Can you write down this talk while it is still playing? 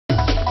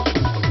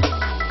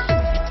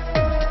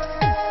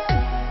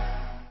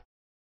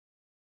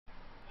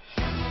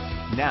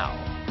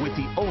with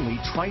the only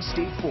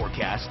tri-state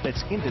forecast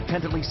that's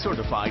independently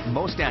certified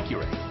most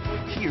accurate.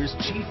 Here's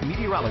Chief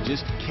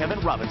Meteorologist Kevin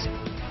Robinson.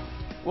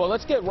 Well,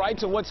 let's get right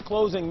to what's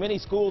closing many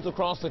schools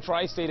across the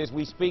tri-state as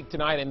we speak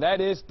tonight, and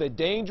that is the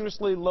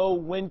dangerously low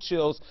wind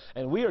chills.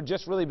 And we are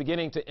just really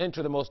beginning to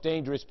enter the most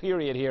dangerous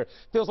period here.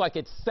 Feels like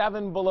it's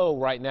 7 below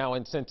right now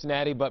in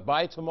Cincinnati, but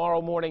by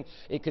tomorrow morning,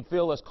 it could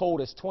feel as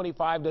cold as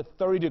 25 to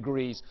 30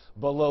 degrees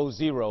below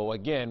zero.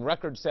 Again,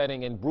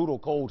 record-setting and brutal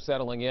cold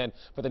settling in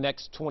for the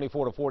next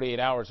 24 to 48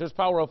 hours. Here's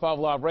Power 05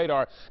 Live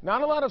radar.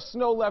 Not a lot of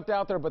snow left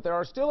out there, but there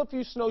are still a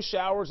few snow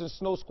showers and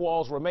snow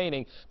squalls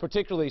remaining,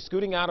 particularly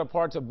scooting out of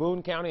parts of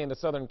Boone County into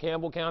southern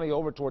Campbell County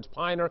over towards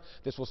Piner.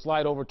 This will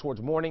slide over towards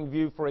Morning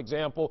View, for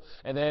example.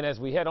 And then as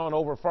we head on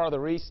over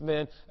farther east,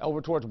 then over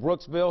towards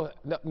Brooksville,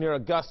 near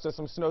Augusta,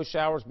 some snow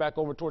showers back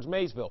over towards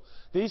Maysville.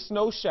 These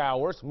snow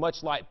showers,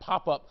 much like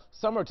pop-up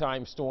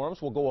summertime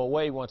storms, will go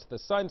away once the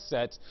sun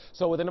sets.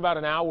 So within about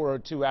an hour or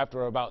two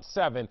after about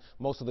 7,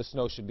 most of the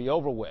snow should be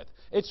over with.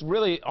 It's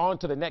really on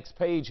to the next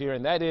page here,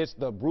 and that is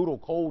the brutal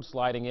cold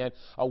sliding in.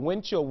 A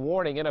wind chill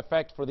warning in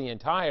effect for the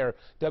entire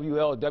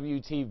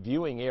WLWT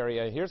viewing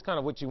area. Here's kind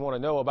of what you want to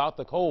know about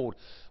the cold.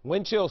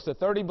 Wind chills to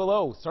 30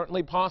 below,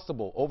 certainly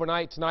possible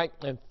overnight tonight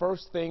and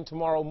first thing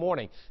tomorrow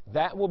morning.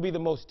 That will be the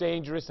most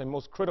dangerous and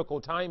most critical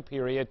time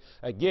period.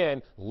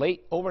 Again,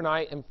 late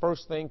overnight and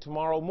first thing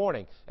tomorrow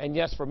morning. And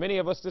yes, for many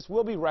of us, this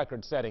will be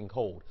record-setting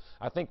cold.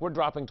 I think we're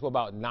dropping to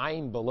about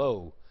 9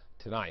 below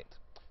tonight.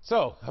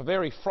 So, a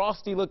very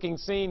frosty looking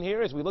scene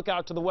here as we look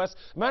out to the west.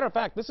 Matter of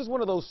fact, this is one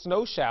of those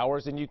snow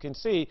showers, and you can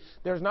see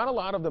there's not a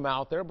lot of them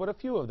out there, but a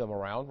few of them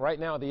around. Right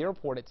now at the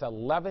airport, it's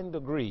 11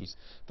 degrees.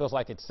 Feels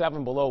like it's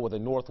 7 below with a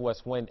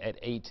northwest wind at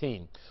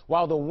 18.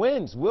 While the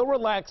winds will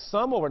relax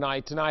some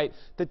overnight tonight,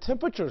 the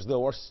temperatures,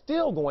 though, are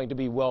still going to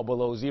be well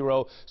below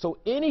zero, so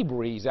any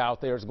breeze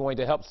out there is going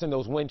to help send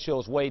those wind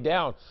chills way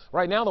down.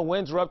 Right now, the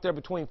winds are up there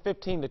between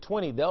 15 to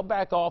 20. They'll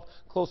back off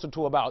closer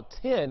to about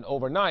 10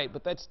 overnight,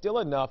 but that's still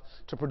enough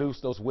to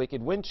produce those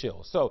wicked wind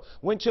chills. So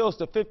wind chills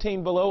to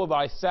 15 below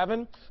by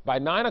 7, by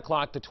 9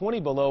 o'clock to 20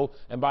 below,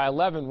 and by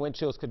 11 wind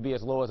chills could be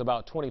as low as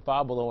about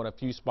 25 below in a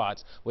few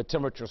spots, with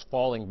temperatures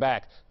falling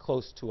back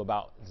close to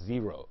about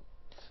zero.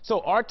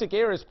 So Arctic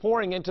air is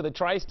pouring into the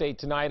tri-state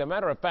tonight. A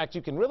matter of fact,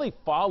 you can really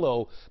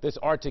follow this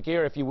Arctic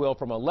air, if you will,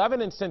 from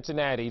 11 in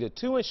Cincinnati to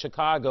 2 in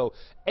Chicago,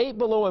 8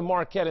 below in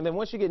Marquette, and then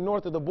once you get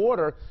north of the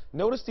border,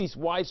 notice these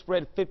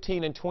widespread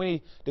 15 and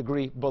 20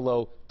 degree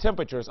below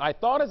temperatures. I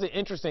thought as an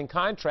interesting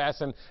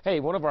contrast, and hey,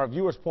 one of our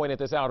viewers pointed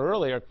this out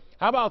earlier,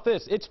 how about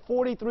this? It's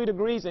 43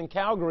 degrees in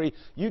Calgary.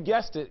 You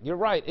guessed it, you're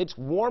right. It's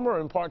warmer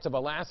in parts of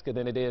Alaska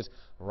than it is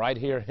right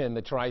here in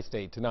the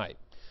tri-state tonight.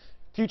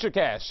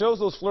 Futurecast shows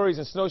those flurries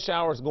and snow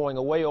showers going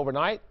away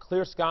overnight.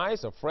 Clear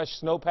skies, a fresh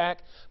snowpack,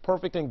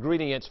 perfect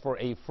ingredients for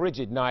a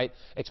frigid night.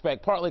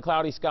 Expect partly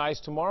cloudy skies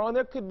tomorrow, and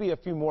there could be a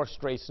few more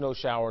stray snow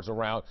showers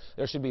around.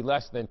 There should be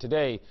less than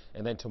today,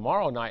 and then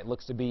tomorrow night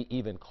looks to be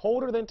even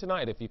colder than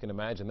tonight, if you can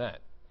imagine that.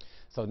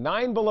 So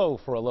 9 below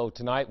for a low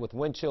tonight with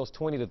wind chills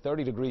 20 to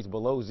 30 degrees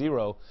below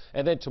zero,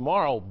 and then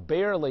tomorrow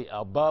barely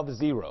above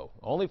zero,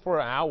 only for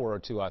an hour or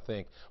two, I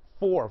think.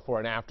 4 for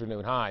an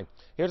afternoon high.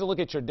 Here's a look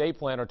at your day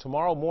planner.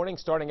 Tomorrow morning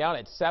starting out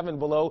at 7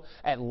 below.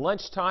 At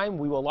lunchtime,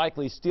 we will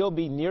likely still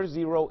be near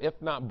zero, if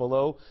not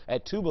below,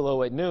 at 2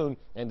 below at noon.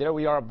 And there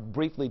we are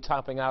briefly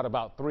topping out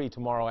about 3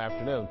 tomorrow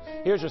afternoon.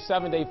 Here's your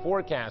 7-day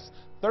forecast.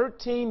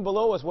 13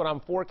 below is what I'm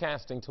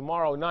forecasting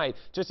tomorrow night.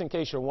 Just in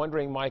case you're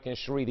wondering, Mike and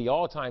Cherie, the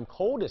all-time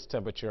coldest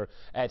temperature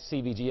at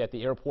CVG at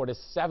the airport is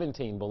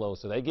 17 below.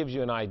 So that gives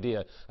you an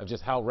idea of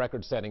just how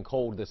record-setting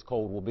cold this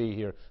cold will be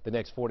here the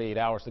next 48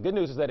 hours. The good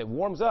news is that it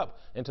warms up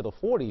into the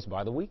 40s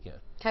by the weekend.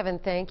 Kevin,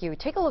 thank you.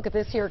 Take a look at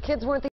this here. Kids weren't